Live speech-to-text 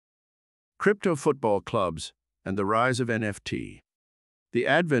Crypto football clubs and the rise of NFT. The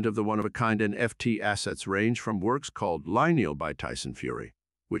advent of the one-of-a-kind NFT assets range from works called Lineal by Tyson Fury,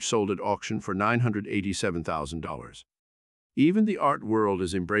 which sold at auction for $987,000. Even the art world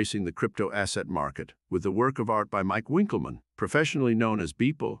is embracing the crypto asset market, with the work of art by Mike Winkelmann, professionally known as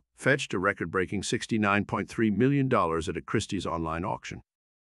Beeple, fetched a record-breaking $69.3 million at a Christie's online auction.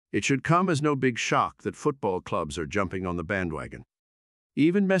 It should come as no big shock that football clubs are jumping on the bandwagon.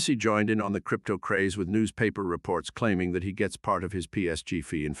 Even Messi joined in on the crypto craze, with newspaper reports claiming that he gets part of his PSG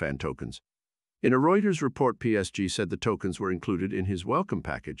fee in fan tokens. In a Reuters report, PSG said the tokens were included in his welcome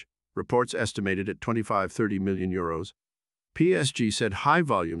package, reports estimated at 25–30 million euros. PSG said high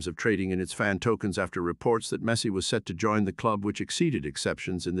volumes of trading in its fan tokens after reports that Messi was set to join the club, which exceeded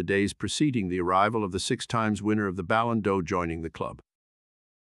exceptions in the days preceding the arrival of the 6-time winner of the Ballon joining the club.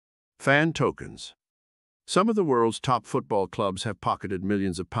 Fan tokens. Some of the world's top football clubs have pocketed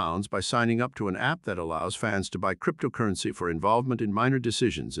millions of pounds by signing up to an app that allows fans to buy cryptocurrency for involvement in minor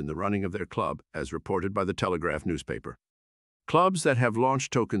decisions in the running of their club, as reported by the Telegraph newspaper. Clubs that have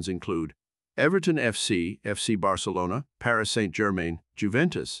launched tokens include Everton FC, FC Barcelona, Paris Saint-Germain,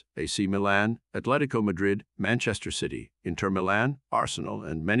 Juventus, AC Milan, Atletico Madrid, Manchester City, Inter Milan, Arsenal,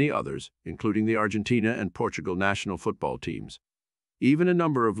 and many others, including the Argentina and Portugal national football teams. Even a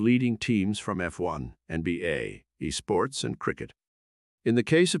number of leading teams from F1, NBA, esports, and cricket. In the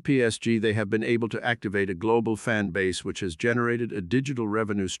case of PSG, they have been able to activate a global fan base, which has generated a digital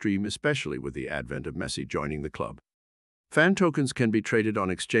revenue stream, especially with the advent of Messi joining the club. Fan tokens can be traded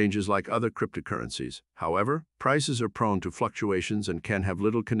on exchanges like other cryptocurrencies. However, prices are prone to fluctuations and can have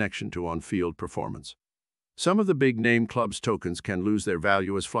little connection to on-field performance. Some of the big-name clubs' tokens can lose their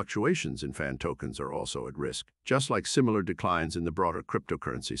value, as fluctuations in fan tokens are also at risk, just like similar declines in the broader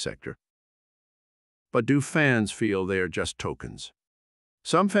cryptocurrency sector. But do fans feel they are just tokens?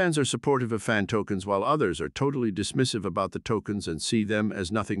 Some fans are supportive of fan tokens, while others are totally dismissive about the tokens and see them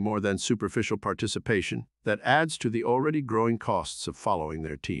as nothing more than superficial participation that adds to the already growing costs of following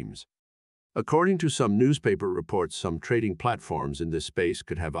their teams. According to some newspaper reports, some trading platforms in this space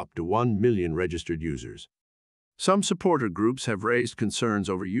could have up to 1 million registered users. Some supporter groups have raised concerns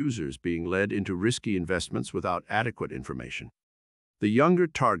over users being led into risky investments without adequate information. The younger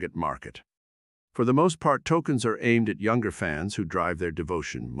target market. For the most part, tokens are aimed at younger fans who drive their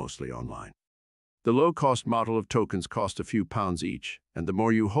devotion mostly online. The low-cost model of tokens cost a few pounds each, and the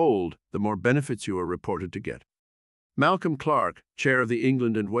more you hold, the more benefits you are reported to get. Malcolm Clark, chair of the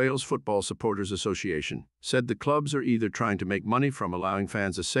England and Wales Football Supporters Association, said the clubs are either trying to make money from allowing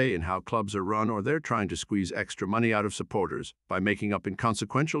fans a say in how clubs are run, or they're trying to squeeze extra money out of supporters by making up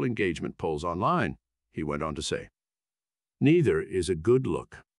inconsequential engagement polls online, he went on to say. Neither is a good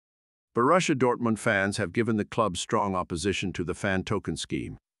look. Borussia Dortmund fans have given the club strong opposition to the fan token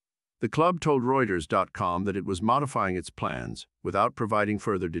scheme. The club told Reuters.com that it was modifying its plans without providing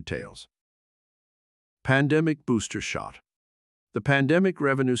further details. Pandemic booster shot. The pandemic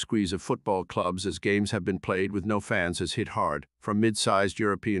revenue squeeze of football clubs as games have been played with no fans has hit hard, from mid-sized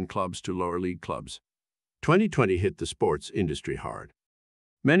European clubs to lower league clubs. 2020 hit the sports industry hard.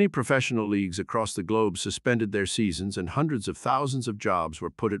 Many professional leagues across the globe suspended their seasons, and hundreds of thousands of jobs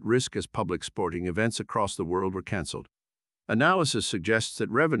were put at risk as public sporting events across the world were canceled. Analysis suggests that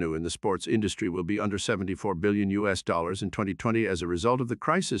revenue in the sports industry will be under $74 billion in 2020 as a result of the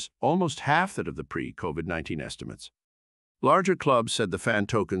crisis, almost half that of the pre-COVID-19 estimates. Larger clubs said the fan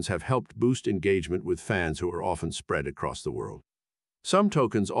tokens have helped boost engagement with fans who are often spread across the world. Some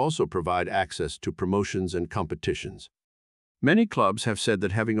tokens also provide access to promotions and competitions. Many clubs have said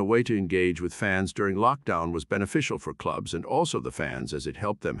that having a way to engage with fans during lockdown was beneficial for clubs and also the fans, as it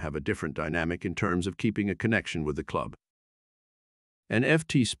helped them have a different dynamic in terms of keeping a connection with the club.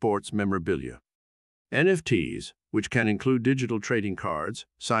 NFT sports memorabilia. NFTs, which can include digital trading cards,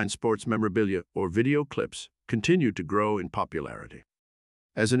 signed sports memorabilia, or video clips, continue to grow in popularity.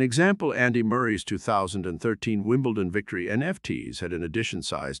 As an example, Andy Murray's 2013 Wimbledon victory NFTs had an edition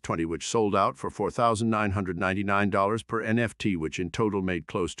size 20 which sold out for $4,999 per NFT, which in total made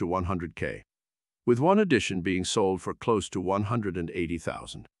close to $100K, with one edition being sold for close to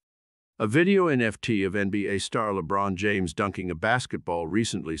 $180,000. A video NFT of NBA star LeBron James dunking a basketball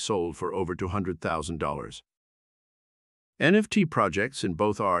recently sold for over $200,000. NFT projects in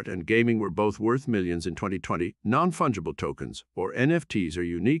both art and gaming were both worth millions in 2020. Non-fungible tokens, or NFTs, are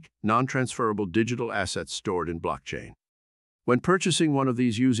unique, non-transferable digital assets stored in blockchain. When purchasing one of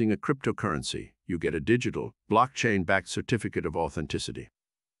these using a cryptocurrency, you get a digital, blockchain-backed certificate of authenticity.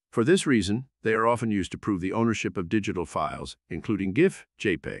 For this reason, they are often used to prove the ownership of digital files, including GIF,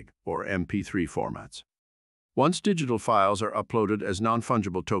 JPEG, or MP3 formats. Once digital files are uploaded as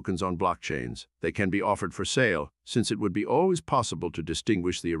non-fungible tokens on blockchains, they can be offered for sale, since it would be always possible to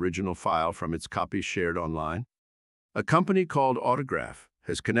distinguish the original file from its copies shared online. A company called Autograph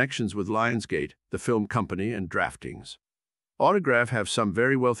has connections with Lionsgate, the film company, and DraftKings. Autograph have some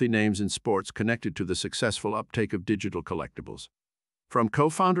very wealthy names in sports connected to the successful uptake of digital collectibles. From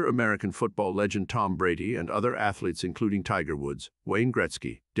co-founder American football legend Tom Brady and other athletes including Tiger Woods, Wayne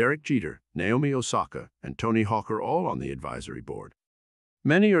Gretzky, Derek Jeter, Naomi Osaka, and Tony Hawk are all on the advisory board.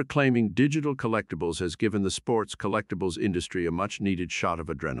 Many are claiming digital collectibles has given the sports collectibles industry a much-needed shot of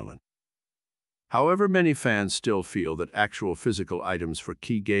adrenaline. However, many fans still feel that actual physical items for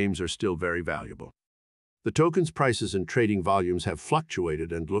key games are still very valuable. The tokens' prices and trading volumes have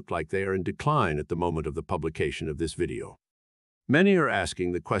fluctuated and look like they are in decline at the moment of the publication of this video. Many are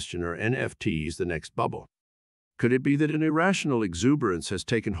asking the question, are NFTs the next bubble? Could it be that an irrational exuberance has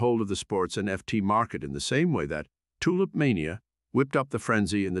taken hold of the sports NFT market in the same way that tulip mania whipped up the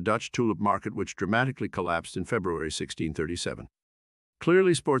frenzy in the Dutch tulip market, which dramatically collapsed in February 1637?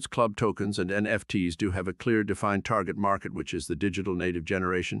 Clearly, sports club tokens and NFTs do have a clear defined target market, which is the digital native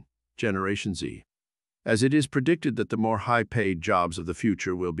generation, Generation Z. As it is predicted that the more high-paid jobs of the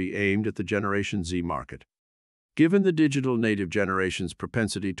future will be aimed at the Generation Z market. Given the digital native generation's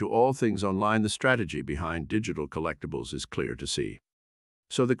propensity to all things online, the strategy behind digital collectibles is clear to see.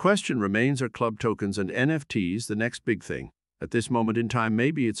 So the question remains, are club tokens and NFTs the next big thing? At this moment in time,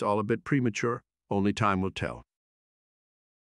 maybe it's all a bit premature, only time will tell.